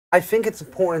I think it's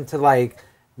important to like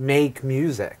make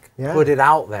music, Yeah. put it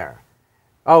out there.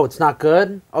 Oh, it's not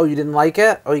good? Oh, you didn't like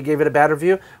it? Oh, you gave it a bad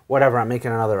review? Whatever, I'm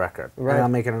making another record. Right. And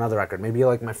I'm making another record. Maybe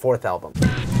like my 4th album.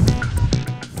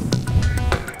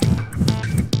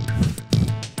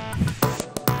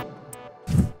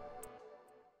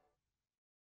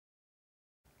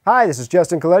 Hi, this is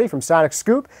Justin Colletti from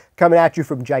SonicScoop, coming at you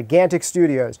from Gigantic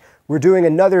Studios. We're doing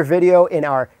another video in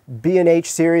our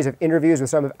B&H series of interviews with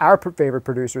some of our favorite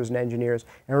producers and engineers,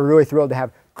 and we're really thrilled to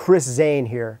have Chris Zane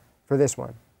here for this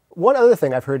one. One other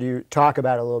thing I've heard you talk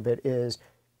about a little bit is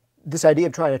this idea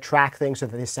of trying to track things so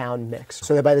that they sound mixed,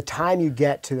 so that by the time you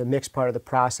get to the mix part of the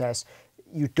process,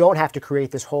 you don't have to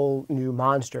create this whole new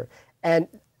monster. And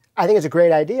I think it's a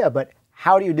great idea, but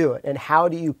how do you do it? And how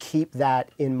do you keep that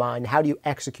in mind? How do you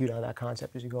execute on that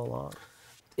concept as you go along?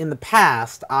 In the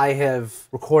past, I have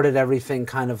recorded everything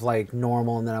kind of like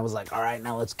normal, and then I was like, all right,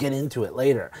 now let's get into it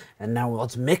later. And now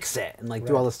let's mix it and like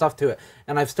do all the stuff to it.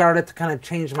 And I've started to kind of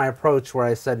change my approach where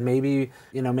I said, maybe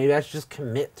I should just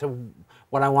commit to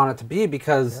what I want it to be,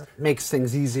 because it makes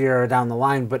things easier down the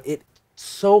line, but it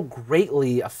so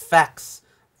greatly affects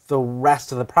the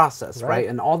rest of the process, right?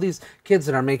 And all these kids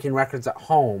that are making records at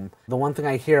home, the one thing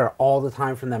I hear all the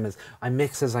time from them is, I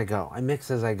mix as I go, I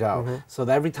mix as I go. So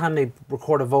that every time they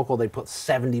record a vocal, they put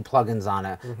 70 plugins on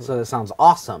it, so that it sounds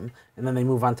awesome, and then they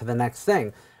move on to the next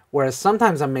thing. Whereas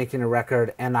sometimes I'm making a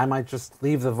record and I might just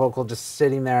leave the vocal just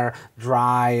sitting there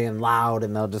dry and loud,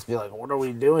 and they'll just be like, what are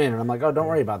we doing? And I'm like, oh, don't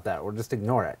worry about that, or just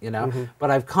ignore it, you know?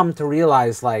 But I've come to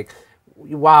realize, like,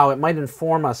 wow, it might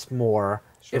inform us more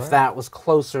if that was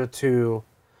closer to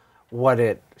what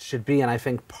it should be. And I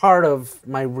think part of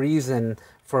my reason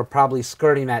for probably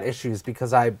skirting that issue is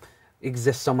because I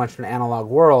exist so much in an analog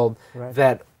world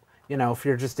that, you know, if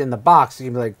you're just in the box, you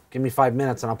can be like, give me 5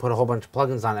 minutes and I'll put a whole bunch of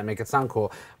plugins on it and make it sound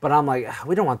cool. But I'm like,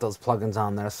 we don't want those plugins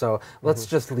on there, so let's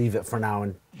just leave it for now,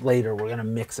 and later we're gonna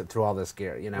mix it through all this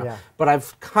gear, you know? But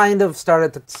I've kind of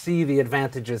started to see the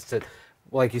advantages to,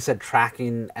 like you said,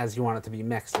 tracking as you want it to be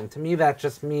mixed. And to me, that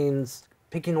just means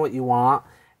picking what you want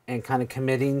and kind of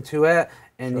committing to it.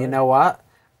 And you know what?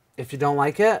 If you don't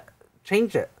like it,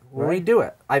 change it, redo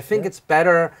it. I think it's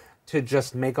better to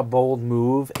just make a bold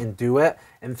move and do it,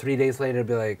 and 3 days later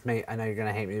be like, mate, I know you're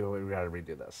gonna hate me, but we gotta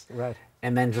redo this.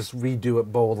 And then just redo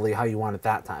it boldly how you want it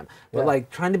that time. But like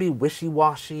trying to be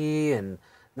wishy-washy, and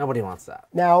nobody wants that.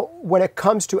 Now, When it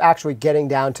comes to actually getting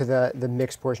down to the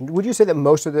mix portion, would you say that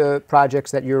most of the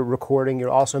projects that you're recording, you're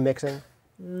also mixing?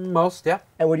 Most, yeah.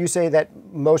 And would you say that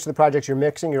most of the projects you're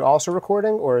mixing, you're also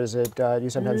recording, or is it you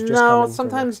sometimes just come in? No,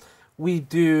 sometimes we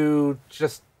do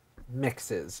just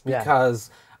mixes,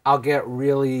 because I'll get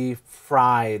really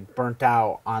fried, burnt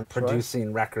out on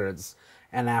producing records,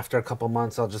 and after a couple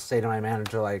months I'll just say to my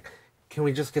manager, like, can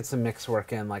we just get some mix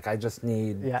work in? Like, I just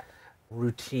need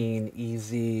routine,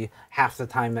 easy. Half the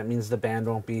time that means the band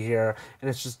won't be here, and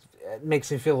it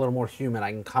makes me feel a little more human.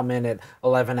 I can come in at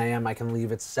 11 a.m., I can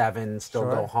leave at 7, still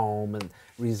go home, and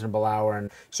reasonable hour.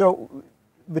 And so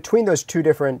between those two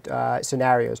different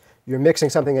scenarios, you're mixing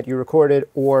something that you recorded,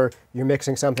 or you're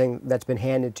mixing something that's been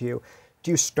handed to you. Do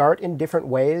you start in different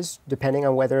ways depending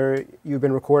on whether you've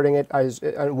been recording it as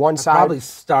on one side? I'd probably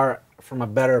start from a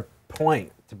better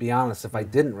point, to be honest, if I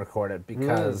didn't record it,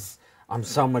 because I'm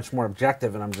so much more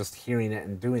objective and I'm just hearing it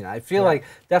and doing it. I feel like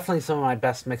definitely some of my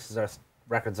best mixes are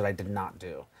records that I did not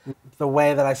do. The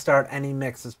way that I start any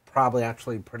mix is probably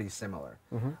actually pretty similar.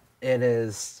 It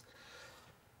is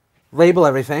label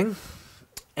everything,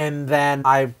 and then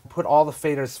I put all the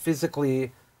faders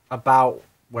physically about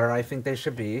where I think they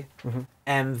should be,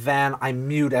 and then I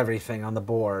mute everything on the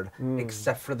board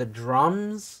except for the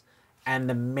drums and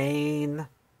the main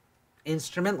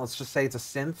instrument. Let's just say it's a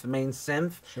synth, the main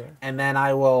synth, and then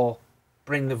I will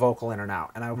bring the vocal in and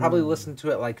out. And I will probably listen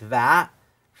to it like that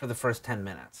for the first 10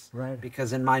 minutes.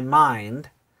 Because in my mind,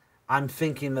 I'm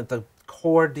thinking that the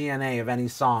core DNA of any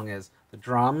song is the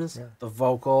drums, the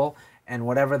vocal, and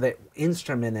whatever the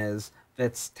instrument is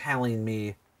that's telling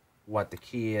me what the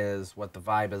key is, what the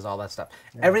vibe is, all that stuff.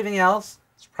 Everything else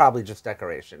is probably just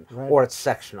decoration, or it's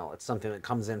sectional. It's something that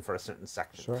comes in for a certain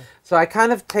section. So I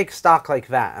kind of take stock like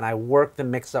that, and I work the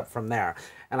mix up from there.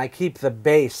 And I keep the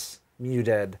bass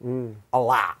muted a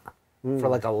lot, for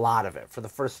like a lot of it. For the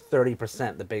first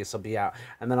 30%, the bass will be out.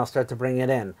 And then I'll start to bring it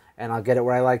in, and I'll get it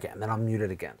where I like it, and then I'll mute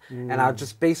it again. And I'll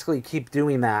just basically keep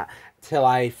doing that till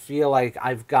I feel like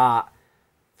I've got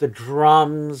the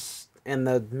drums and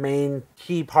the main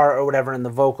key part or whatever in the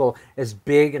vocal as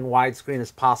big and widescreen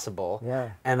as possible.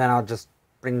 And then I'll just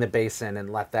bring the bass in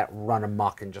and let that run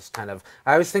amok and just kind of,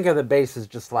 I always think of the bass as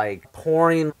just like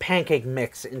pouring pancake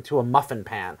mix into a muffin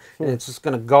pan. And it's just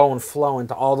going to go and flow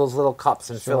into all those little cups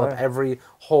and fill up every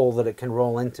hole that it can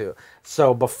roll into.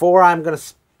 So before I'm going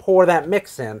to pour that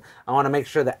mix in, I want to make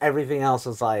sure that everything else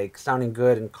is like sounding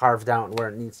good and carved out and where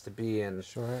it needs to be. And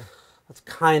that's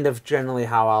kind of generally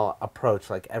how I'll approach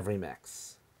like every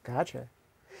mix. Gotcha.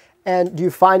 And do you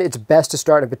find it's best to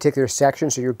start in a particular section?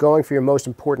 So you're going for your most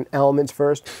important elements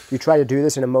first. Do you try to do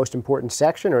this in a most important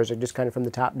section, or is it just kind of from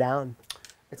the top down?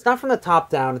 It's not from the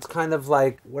top down. It's kind of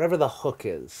like whatever the hook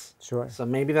is. Sure. So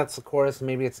maybe that's the chorus,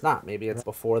 maybe it's not. Maybe it's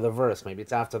before the verse, maybe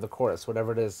it's after the chorus,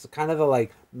 whatever it is. Kind of the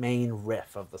like main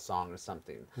riff of the song or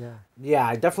something. Yeah. Yeah,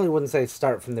 I definitely wouldn't say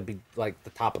start from the like the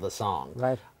top of the song.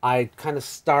 Right. I kind of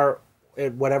start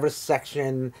at whatever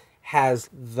section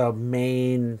has the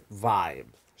main vibe.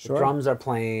 The drums are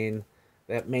playing,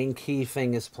 that main key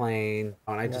thing is playing,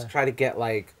 and I just try to get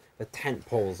like the tent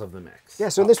poles of the mix. Yeah,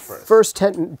 so in this first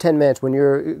 10 minutes, when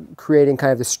you're creating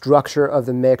kind of the structure of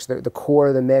the mix, the core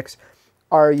of the mix,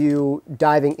 are you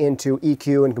diving into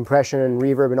EQ and compression and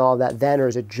reverb and all of that then, or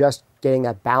is it just getting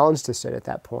that balance to sit at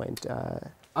that point?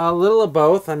 A little of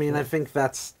both. I mean, I think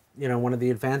that's, you know, one of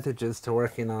the advantages to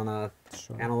working on a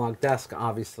analog desk,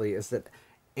 obviously, is that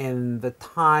in the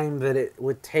time that it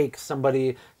would take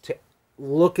somebody to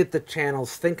look at the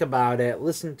channels, think about it,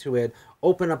 listen to it,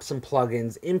 open up some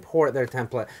plugins, import their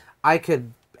template, I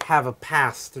could have a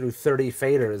pass through 30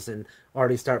 faders and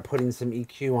already start putting some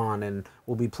EQ on and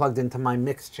will be plugged into my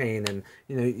mix chain. And,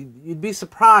 you know, you'd be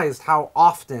surprised how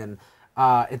often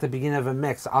at the beginning of a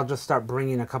mix, I'll just start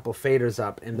bringing a couple faders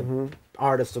up and the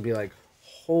artist will be like,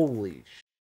 holy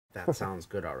that sounds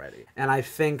good already. And I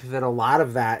think that a lot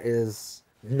of that is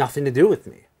nothing to do with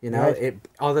me, you know,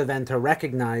 other than to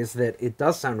recognize that it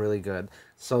does sound really good,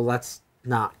 so let's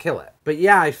not kill it. But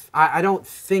yeah, I don't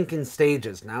think in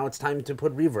stages. Now it's time to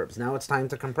put reverbs, now it's time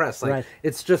to compress, like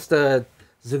it's just a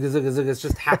zugga zugga zugga, it's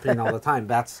just happening all the time.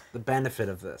 That's the benefit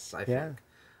of this, I think.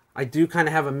 I do kind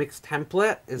of have a mixed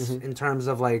template in terms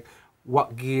of like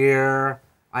what gear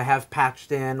I have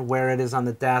patched in, where it is on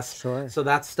the desk. So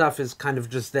that stuff is kind of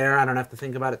just there. I don't have to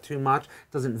think about it too much.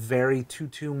 It doesn't vary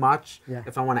too much.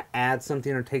 If I want to add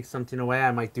something or take something away,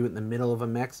 I might do it in the middle of a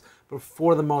mix. But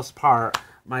for the most part,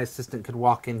 my assistant could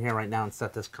walk in here right now and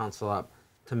set this console up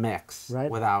to mix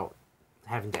without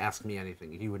having to ask me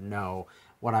anything. He would know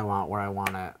what I want, where I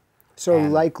want it. So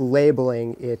like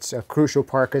labeling, it's a crucial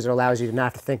part because it allows you to not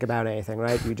have to think about anything,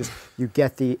 right? You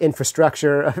get the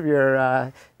infrastructure of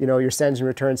your you know, your sends and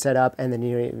returns set up, and then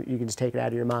you can just take it out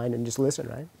of your mind and just listen,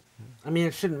 right? I mean,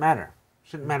 it shouldn't matter. It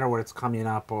shouldn't matter what it's coming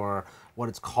up or what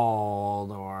it's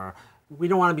called, or we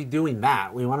don't want to be doing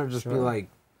that. We want to just be like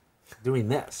doing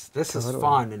this. This is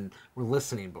fun and we're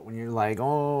listening. But when you're like,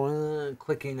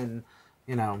 clicking and,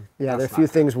 you know. Yeah, there are a few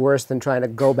things worse than trying to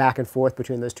go back and forth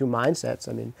between those two mindsets.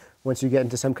 I mean, once you get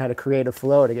into some kind of creative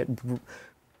flow, to get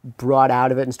brought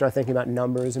out of it and start thinking about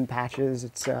numbers and patches,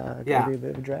 it's going to be a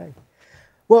bit of a drag.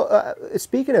 Well,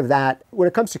 speaking of that, when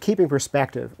it comes to keeping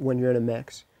perspective when you're in a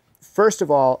mix, first of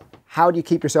all, how do you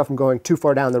keep yourself from going too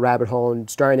far down the rabbit hole and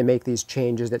starting to make these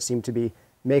changes that seem to be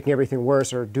making everything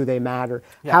worse, or do they matter?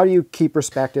 How do you keep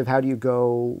perspective? How do you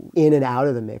go in and out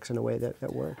of the mix in a way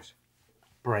that works?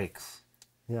 Breaks.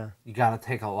 Yeah. You got to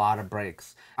take a lot of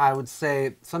breaks. I would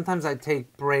say sometimes I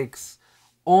take breaks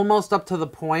almost up to the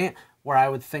point where I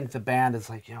would think the band is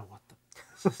like, yo, what the,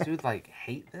 does this dude like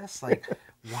hate this? Like,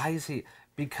 why is he?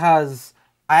 Because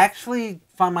I actually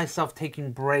find myself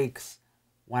taking breaks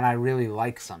when I really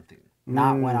like something,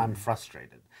 not when I'm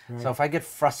frustrated. So if I get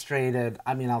frustrated,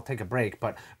 I mean, I'll take a break.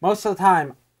 But most of the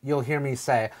time, you'll hear me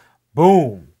say,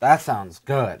 boom, that sounds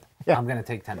good. I'm going to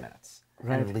take 10 minutes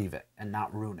and leave it and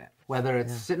not ruin it. Whether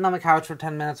it's sitting on the couch for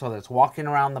 10 minutes, whether it's walking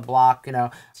around the block, you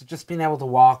know, so just being able to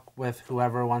walk with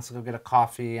whoever wants to go get a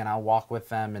coffee and I'll walk with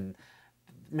them, and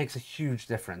it makes a huge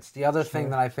difference. The other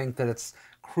thing that I think that it's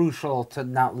crucial to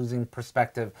not losing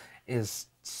perspective is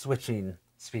switching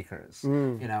speakers.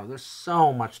 You know, there's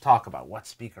so much talk about what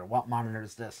speaker, what monitor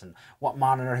is this, and what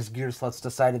monitor has Gear Sluts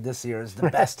decided this year is the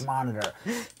best monitor.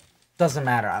 Doesn't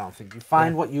matter, I don't think. You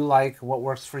find what you like, what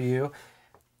works for you,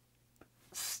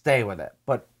 stay with it.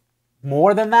 But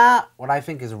more than that, what I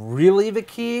think is really the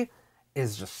key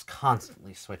is just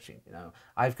constantly switching. You know,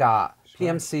 I've got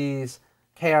PMCs,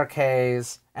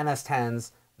 KRKs,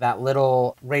 NS10s, that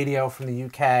little radio from the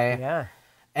UK.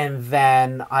 And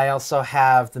then I also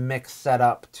have the mix set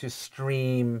up to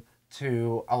stream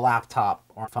to a laptop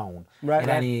or phone at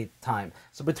any time.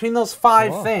 So between those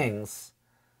 5 things,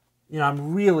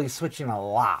 I'm really switching a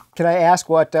lot. Can I ask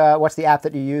what's the app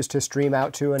that you use to stream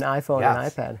out to an iPhone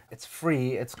and iPad? It's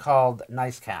free. It's called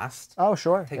NiceCast. Oh,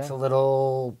 sure. It takes a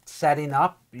little setting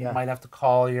up. You might have to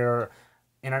call your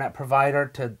internet provider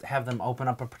to have them open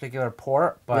up a particular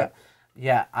port. But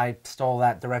yeah, I stole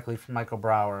that directly from Michael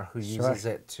Brower, who uses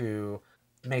it to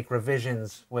make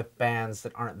revisions with bands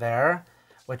that aren't there,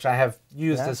 which I have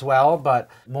used as well. But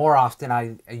more often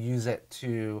I use it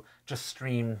to just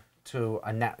stream to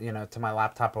a net, to my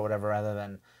laptop or whatever, rather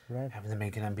than having to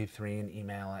make an MP3 and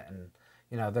email it.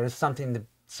 And there's something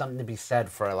to be said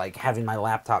for like having my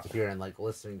laptop here and like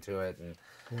listening to it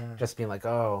and just being like,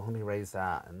 oh, let me raise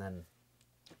that, and then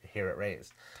hear it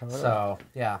raised. Totally. So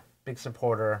yeah, big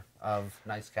supporter of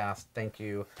NiceCast. Thank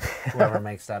you, whoever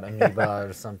makes that, Amoeba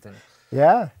or something.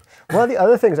 Yeah. One of the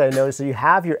other things I noticed is you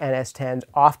have your NS10s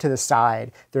off to the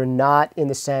side. They're not in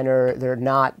the center. They're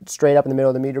not straight up in the middle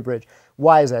of the meter bridge.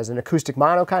 Why is that? Is it an acoustic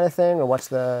mono kind of thing, or what's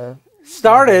the...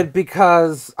 Started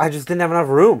because I just didn't have enough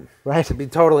room, right? To be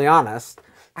totally honest.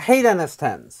 I hate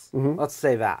NS10s. Let's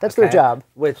say that. That's their job.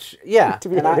 Which, yeah,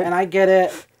 and I get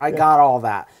it. I got all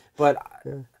that. But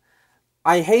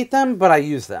I hate them, but I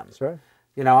use them. Sure.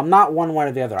 I'm not one way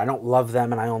or the other. I don't love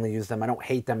them and I only use them. I don't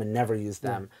hate them and never use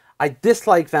them. I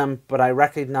dislike them, but I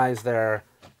recognize their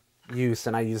use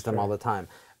and I use them all the time.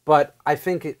 But I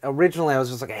think originally I was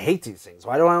just like, I hate these things.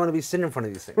 Why do I want to be sitting in front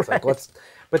of these things? Like,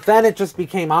 But then it just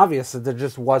became obvious that there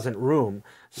just wasn't room.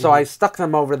 So I stuck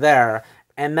them over there.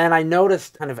 And then I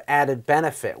noticed kind of added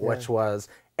benefit, which was,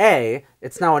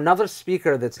 it's now another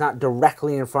speaker that's not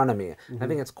directly in front of me. I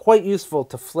think it's quite useful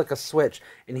to flick a switch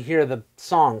and hear the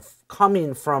song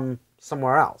coming from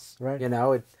somewhere else. Right.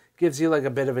 It gives you like a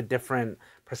bit of a different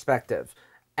perspective.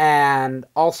 And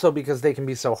also because they can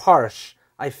be so harsh,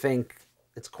 I think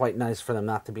it's quite nice for them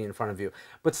not to be in front of you.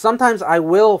 But sometimes I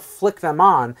will flick them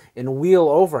on and wheel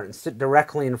over and sit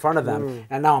directly in front of them.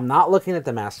 And now I'm not looking at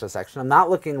the master section. I'm not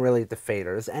looking really at the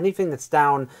faders. Anything that's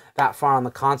down that far on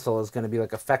the console is going to be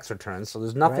like effects returns. So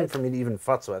there's nothing for me to even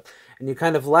futz with. And you're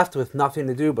kind of left with nothing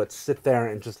to do but sit there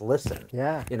and just listen.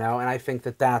 Yeah. And I think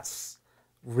that that's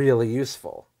really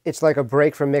useful. It's like a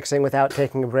break from mixing without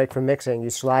taking a break from mixing. You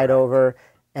slide over.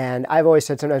 And I've always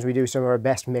said sometimes we do some of our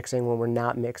best mixing when we're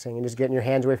not mixing and just getting your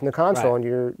hands away from the console and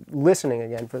you're listening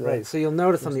again for the... Right, so you'll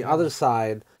notice on the other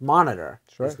side, monitor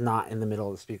is not in the middle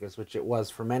of the speakers, which it was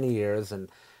for many years. And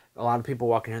a lot of people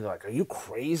walk in here, they're like, are you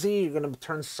crazy? You're going to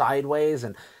turn sideways?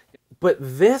 But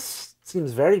this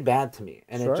seems very bad to me.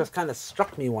 And it just kind of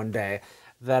struck me one day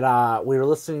that we were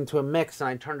listening to a mix and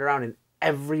I turned around and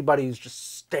everybody's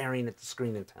just staring at the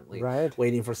screen intently,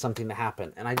 waiting for something to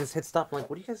happen. And I just hit stop. I'm like,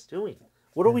 what are you guys doing?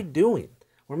 What are we doing?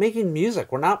 We're making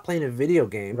music. We're not playing a video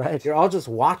game. Right. You're all just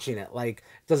watching it. Like,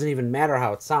 it doesn't even matter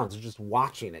how it sounds. You're just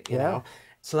watching it, you know?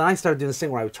 So then I started doing this thing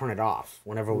where I would turn it off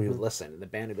whenever we would listen. And the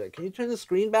band would be like, can you turn the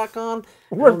screen back on?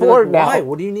 And we're bored now. Why?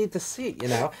 What do you need to see,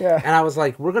 And I was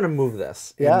like, we're going to move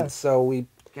this. And so we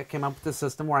came up with a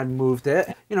system where I moved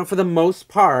it. For the most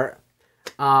part,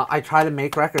 I try to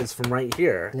make records from right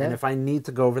here. And if I need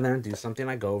to go over there and do something,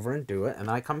 I go over and do it. And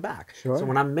then I come back. So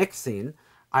when I'm mixing...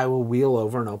 I will wheel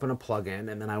over and open a plug-in,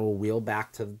 and then I will wheel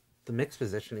back to the mix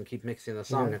position and keep mixing the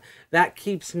song. And that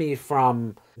keeps me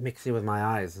from mixing with my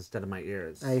eyes instead of my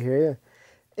ears. I hear you.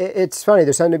 It's funny.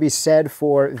 There's something to be said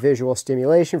for visual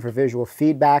stimulation, for visual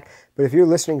feedback. But if you're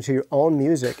listening to your own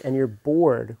music and you're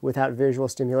bored without visual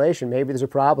stimulation, maybe there's a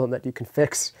problem that you can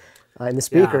fix in the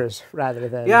speakers rather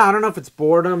than... Yeah, I don't know if it's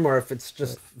boredom or if it's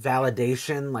just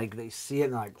validation. Like, they see it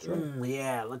and they're like,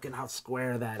 yeah, look at how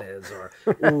square that is. Or,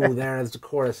 ooh, there's the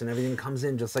chorus and everything comes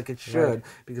in just like it should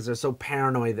because they're so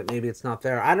paranoid that maybe it's not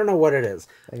there. I don't know what it is,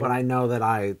 but I know that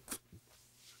I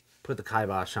put the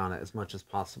kibosh on it as much as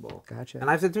possible. Gotcha. And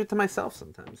I have to do it to myself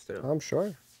sometimes, too. I'm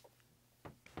sure.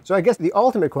 So I guess the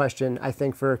ultimate question, I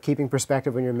think, for keeping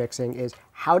perspective when you're mixing is,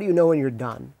 how do you know when you're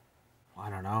done?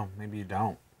 I don't know. Maybe you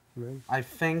don't. I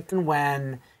think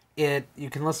when you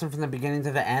can listen from the beginning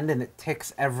to the end and it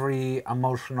ticks every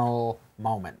emotional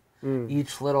moment.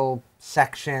 Each little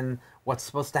section, what's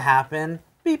supposed to happen,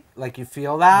 beep, like you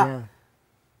feel that.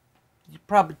 You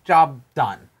probably, job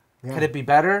done. Could it be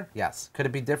better? Yes. Could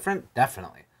it be different?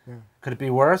 Definitely. Could it be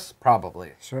worse?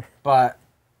 Probably. Sure. But,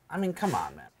 I mean, come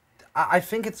on, man. I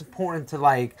think it's important to,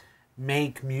 like,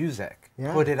 make music.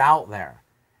 Put it out there.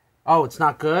 Oh, it's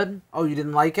not good? Oh, you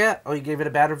didn't like it? Oh, you gave it a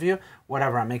bad review?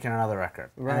 Whatever, I'm making another record.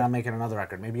 And I'm making another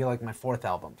record. Maybe you like my fourth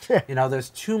album.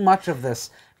 There's too much of this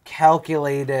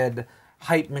calculated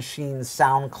hype machine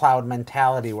SoundCloud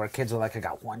mentality where kids are like, I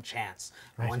got one chance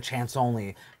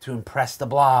only to impress the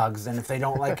blogs. And if they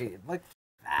don't like it, like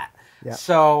that. Yeah.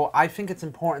 So I think it's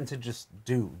important to just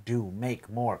do, make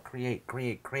more, create,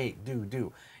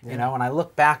 do. You know, and I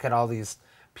look back at all these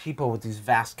people with these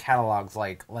vast catalogs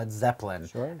like Led Zeppelin,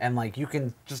 Sure. and like you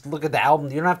can just look at the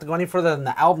album. You don't have to go any further than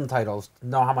the album titles to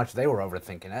know how much they were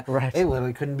overthinking it. Right. They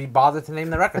literally couldn't be bothered to name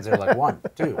the records. They were like 1,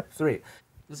 2, 3.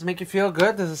 Does it make you feel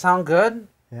good? Does it sound good?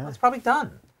 Yeah. It's probably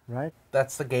done. Right.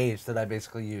 That's the gauge that I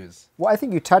basically use. Well, I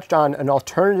think you touched on an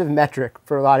alternative metric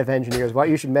for a lot of engineers, what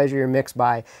you should measure your mix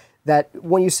by, that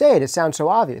when you say it, it sounds so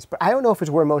obvious, but I don't know if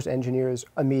it's where most engineers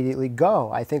immediately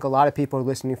go. I think a lot of people are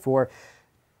listening for,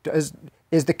 is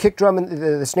the kick drum and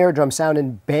the snare drum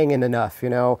sounding banging enough, you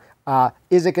know?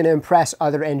 Is it going to impress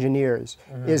other engineers?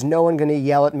 Is no one going to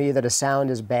yell at me that a sound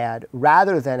is bad?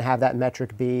 Rather than have that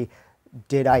metric be,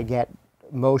 did I get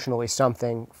emotionally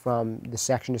something from the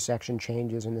section-to-section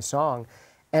changes in the song?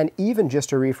 And even just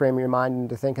to reframe your mind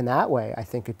into thinking that way, I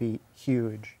think it'd be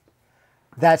huge.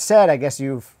 That said, I guess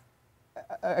you've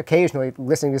occasionally,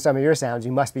 listening to some of your sounds,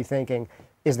 you must be thinking,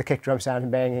 is the kick drum sound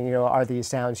and banging, you know, are these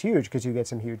sounds huge? Because you get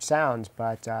some huge sounds.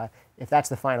 But if that's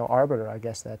the final arbiter, I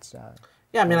guess that's...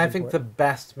 yeah, I mean, I think the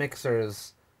best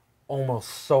mixers almost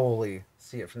solely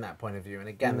see it from that point of view. And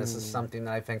again, this is something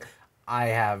that I think I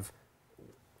have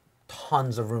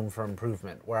tons of room for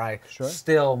improvement, where I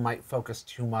still might focus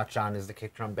too much on, is the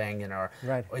kick drum banging, or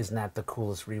isn't that the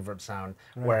coolest reverb sound?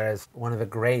 Whereas one of the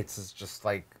greats is just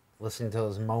like listening to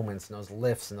those moments and those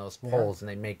lifts and those pulls, and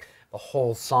they make the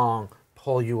whole song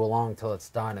pull you along till it's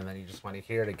done, and then you just want to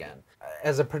hear it again.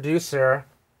 As a producer,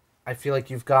 I feel like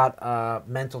you've got a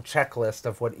mental checklist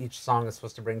of what each song is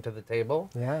supposed to bring to the table.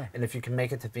 Yeah. And if you can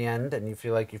make it to the end and you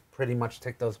feel like you've pretty much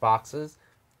ticked those boxes,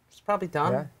 it's probably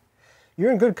done. Yeah.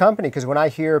 You're in good company, because when I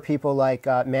hear people like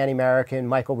Manny Marroquin,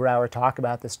 Michael Brower talk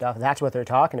about this stuff, that's what they're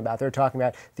talking about. They're talking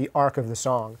about the arc of the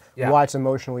song, what it's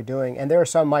emotionally doing. And there are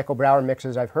some Michael Brower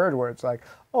mixes I've heard where it's like,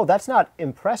 oh, that's not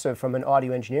impressive from an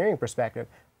audio engineering perspective,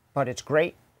 but it's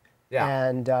great. Yeah.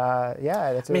 And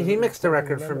yeah, that's. I mean, he mixed a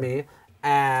record for me,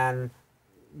 and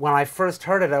when I first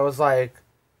heard it, I was like,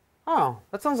 oh,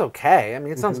 that sounds okay. I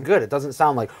mean, it sounds good. It doesn't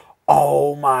sound like,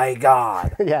 oh my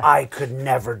God, I could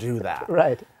never do that.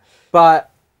 Right.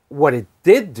 But what it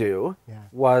did do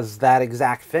was that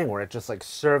exact thing where it just like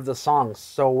served the song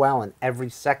so well, and every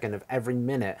second of every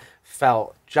minute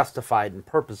felt justified and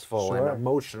purposeful and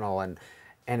emotional, and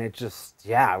it just,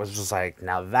 I was just like,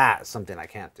 now that's something I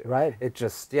can't do. Right. It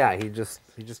just, he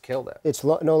just killed it. It's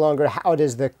no longer how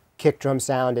does the kick drum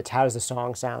sound, it's how does the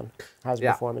song sound, how's the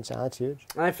performance sound. That's huge.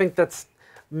 And I think that's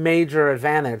major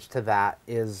advantage to that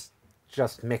is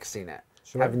just mixing it,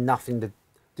 having nothing to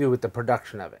do with the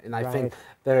production of it. And I think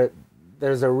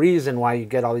there's a reason why you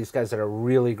get all these guys that are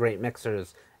really great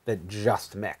mixers that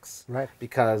just mix. Right.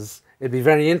 Because it'd be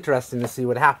very interesting to see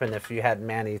what happened if you had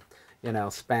Manny, you know,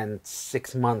 spend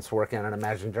 6 months working on an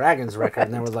Imagine Dragons record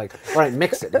and then was like, all right,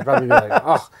 mix it. You'd probably be like,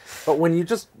 oh. But when it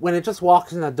just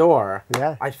walks in the door,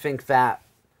 I think that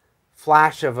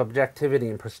flash of objectivity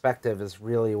and perspective is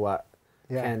really what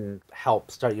can help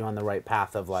start you on the right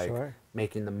path of like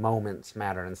making the moments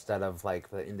matter instead of like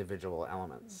the individual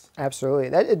elements. Absolutely.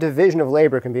 That division of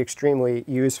labor can be extremely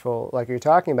useful, like you're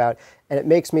talking about. And it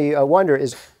makes me wonder,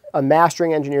 is a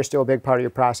mastering engineer still a big part of your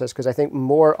process? Because I think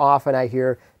more often I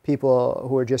hear people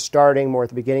who are just starting more at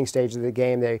the beginning stages of the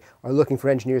game, they are looking for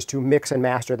engineers to mix and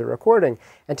master the recording.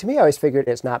 And to me, I always figured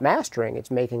it's not mastering,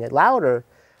 it's making it louder.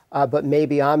 But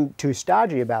maybe I'm too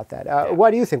stodgy about that.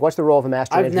 What do you think? What's the role of a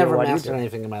mastering engineer? I've never mastered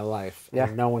anything in my life.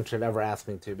 And no one should ever ask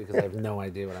me to, because I have no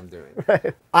idea what I'm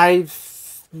doing. I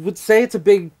would say it's a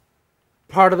big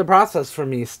part of the process for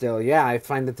me still. Yeah, I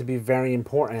find it to be very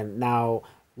important. Now,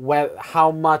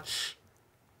 how much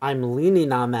I'm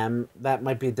leaning on them, that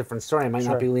might be a different story. I might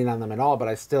not be leaning on them at all, but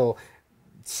I still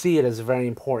see it as a very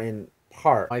important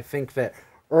part. I think that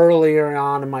earlier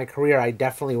on in my career, I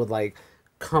definitely would like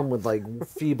come with like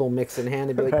feeble mix in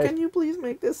hand and be like, can you please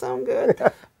make this sound good?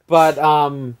 But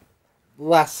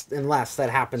less and less that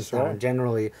happens now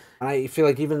generally. And I feel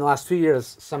like even in the last few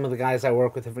years, some of the guys I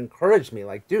work with have encouraged me,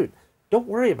 like, dude, don't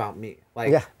worry about me.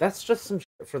 Like, that's just some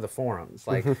shit for the forums.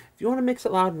 Like, if you want to mix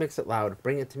it loud,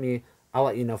 bring it to me. I'll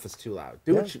let you know if it's too loud.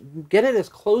 Get it as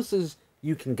close as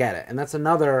you can get it. And that's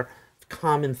another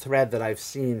common thread that I've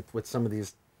seen with some of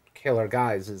these killer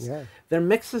guys is their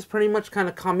mixes pretty much kind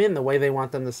of come in the way they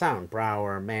want them to sound.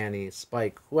 Brower, Manny,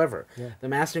 Spike, whoever. The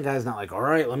mastering guy's not like, all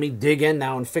right, let me dig in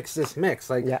now and fix this mix.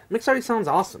 Like, mix already sounds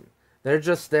awesome. They're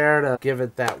just there to give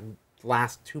it that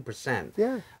last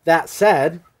 2%. That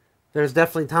said, there's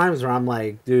definitely times where I'm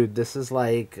like, dude, this is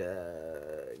like,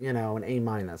 you know, an A-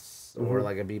 or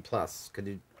like a B+.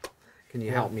 Can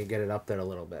you help me get it up there a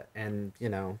little bit? And, you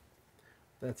know,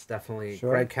 That's definitely... Sure.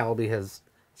 Greg Kelby has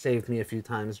saved me a few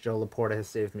times. Joe Laporta has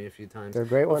saved me a few times. They're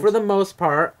great ones. For the most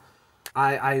part,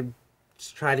 I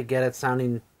just try to get it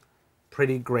sounding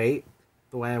pretty great,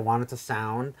 the way I want it to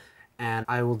sound, and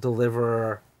I will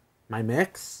deliver my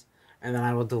mix, and then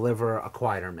I will deliver a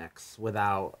quieter mix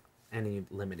without any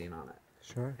limiting on it.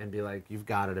 Sure. And be like, you've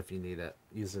got it if you need it.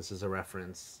 Use this as a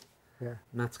reference. Yeah.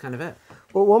 And that's kind of it.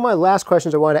 Well, one of my last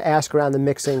questions I want to ask around the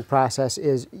mixing process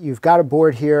is, you've got a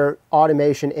board here,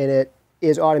 automation in it.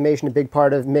 Is automation a big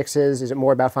part of mixes? Is it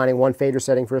more about finding one fader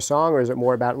setting for a song, or is it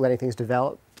more about letting things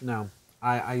develop? No,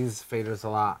 I use faders a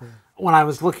lot. When I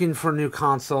was looking for a new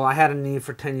console, I had a need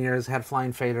for 10 years, had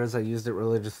flying faders. I used it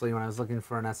religiously. When I was looking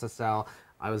for an SSL,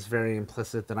 I was very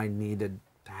implicit that I needed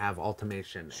to have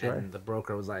automation. Sure. And the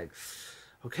broker was like,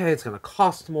 okay, it's going to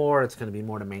cost more. It's going to be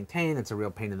more to maintain. It's a real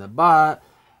pain in the butt.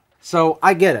 So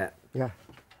I get it. Yeah.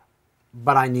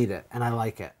 But I need it, and I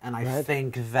like it. And I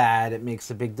think that it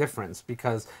makes a big difference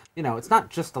because, you know, it's not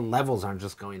just the levels aren't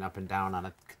just going up and down on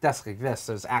a desk like this.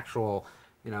 There's actual,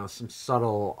 you know, some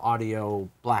subtle audio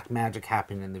black magic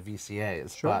happening in the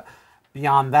VCAs. Sure. But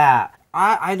beyond that,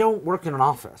 I don't work in an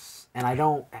office, and I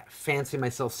don't fancy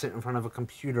myself sitting in front of a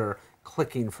computer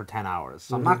clicking for 10 hours.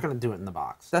 So I'm not going to do it in the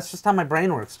box. That's just how my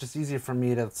brain works. It's just easier for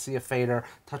me to see a fader,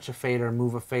 touch a fader,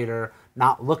 move a fader,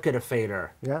 not look at a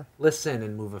fader. Yeah. Listen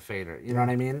and move a fader. You know what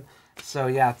I mean? So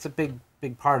yeah, it's a big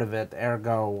part of it.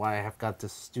 Ergo, why I have got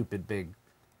this stupid big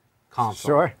console.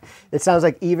 Sure. It sounds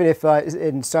like even if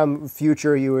in some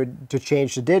future you were to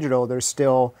change to digital, there's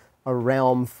still a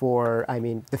realm for, I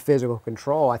mean, the physical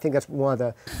control. I think that's one of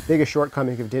the biggest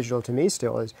shortcomings of digital to me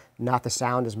still, is not the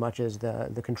sound as much as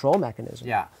the control mechanism.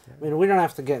 Yeah. I mean, we don't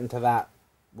have to get into that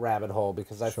rabbit hole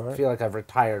because I feel like I've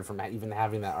retired from even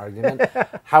having that argument.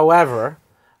 However,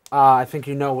 I think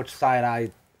you know which side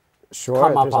I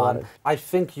come up on. I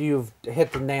think you've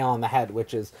hit the nail on the head,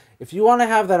 which is, if you want to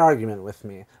have that argument with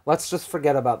me, let's just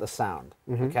forget about the sound,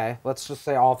 okay? Let's just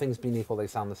say all things being equal, they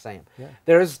sound the same. Yeah.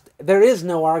 There is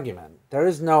no argument. There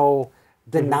is no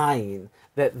denying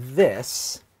that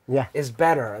this is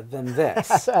better than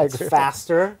this. It's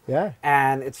faster,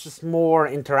 and it's just more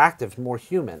interactive, more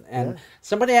human. And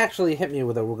somebody actually hit me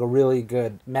with a really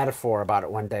good metaphor about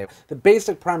it one day. The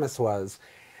basic premise was,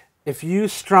 if you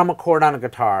strum a chord on a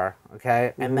guitar,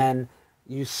 okay, and then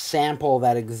you sample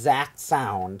that exact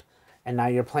sound, and now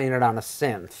you're playing it on a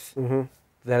synth,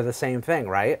 they're the same thing,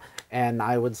 right? And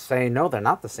I would say, no, they're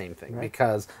not the same thing,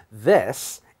 because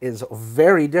this is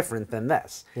very different than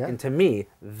this. And to me,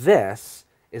 this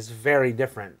is very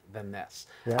different than this.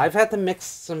 I've had to mix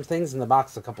some things in the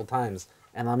box a couple times,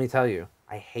 and let me tell you,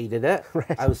 I hated it.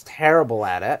 I was terrible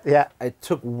at it. It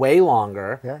took way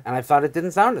longer, and I thought it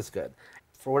didn't sound as good.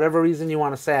 For whatever reason you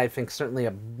want to say, I think certainly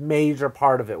a major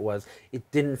part of it was it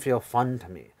didn't feel fun to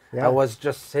me. I was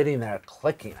just sitting there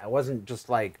clicking. I wasn't just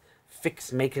like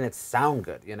making it sound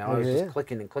good, you know? I was just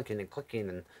clicking and clicking and clicking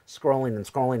and scrolling and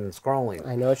scrolling and scrolling.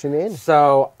 I know what you mean.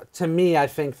 So to me, I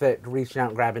think that reaching out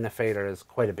and grabbing a fader is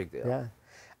quite a big deal. Yeah.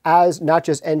 As not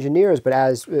just engineers, but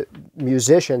as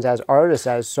musicians, as artists,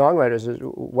 as songwriters,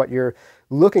 what you're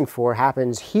looking for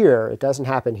happens here. It doesn't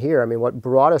happen here. I mean, what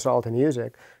brought us all to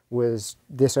music was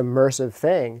this immersive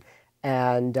thing,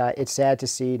 and it's sad to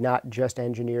see not just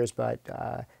engineers but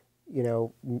you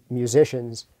know,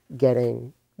 musicians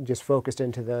getting just focused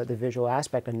into the visual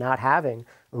aspect and not having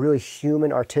a really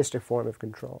human artistic form of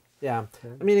control. Yeah.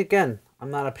 I mean, again,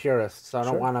 I'm not a purist, so I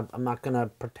don't want to. I'm not going to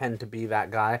pretend to be that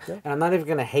guy, and I'm not even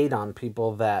going to hate on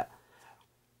people that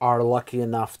are lucky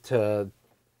enough to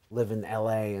live in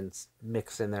LA and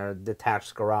mix in their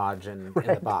detached garage and in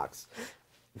the box.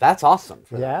 That's awesome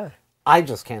for them. I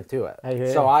just can't do it.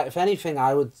 So if anything,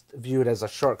 I would view it as a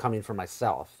shortcoming for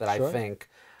myself, that I think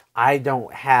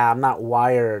I'm not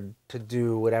wired to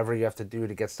do whatever you have to do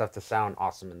to get stuff to sound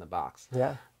awesome in the box.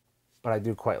 But I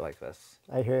do quite like this.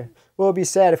 I hear. Well, it'd be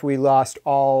sad if we lost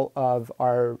all of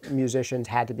our musicians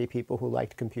had to be people who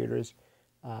liked computers.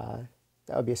 That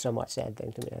would be a somewhat sad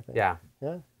thing to me, I think. Yeah.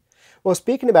 Well,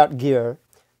 speaking about gear,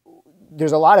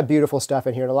 there's a lot of beautiful stuff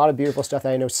in here, and a lot of beautiful stuff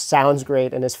that I know sounds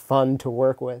great and is fun to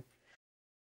work with.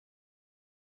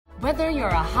 Whether you're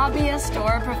a hobbyist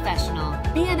or a professional,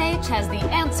 B&H has the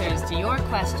answers to your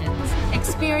questions.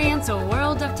 Experience a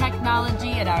world of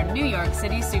technology at our New York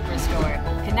City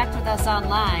Superstore. Connect with us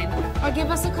online or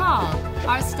give us a call.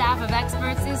 Our staff of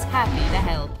experts is happy to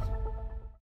help.